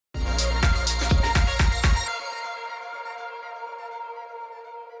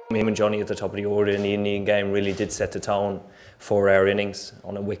Him and Johnny at the top of the order in the Indian game really did set the tone for our innings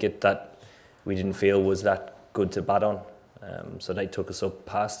on a wicket that we didn't feel was that good to bat on. So they took us up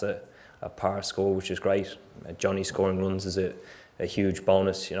past a par score, which is great. Johnny scoring runs is a huge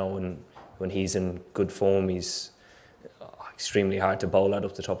bonus, you know, when he's in good form, he's extremely hard to bowl at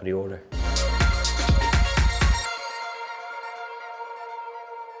up the top of the order.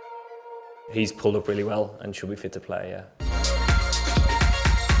 He's pulled up really well and should be fit to play, yeah.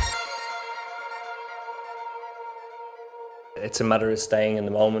 It's a matter of staying in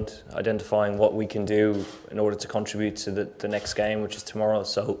the moment, identifying what we can do in order to contribute to the next game, which is tomorrow.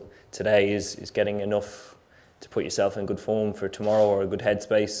 So today is getting enough to put yourself in good form for tomorrow, or a good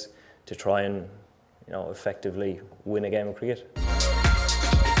headspace to try and, you know, effectively win a game of cricket.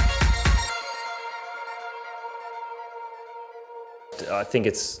 I think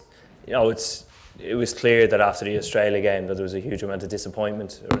it's, you know, it was clear that after the Australia game that there was a huge amount of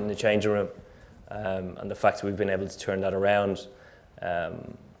disappointment in the changing room. And the fact that we've been able to turn that around,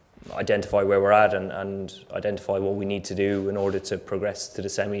 identify where we're at and identify what we need to do in order to progress to the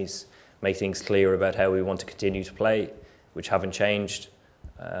semis, make things clear about how we want to continue to play, which haven't changed,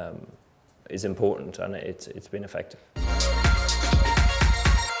 is important, and it's been effective.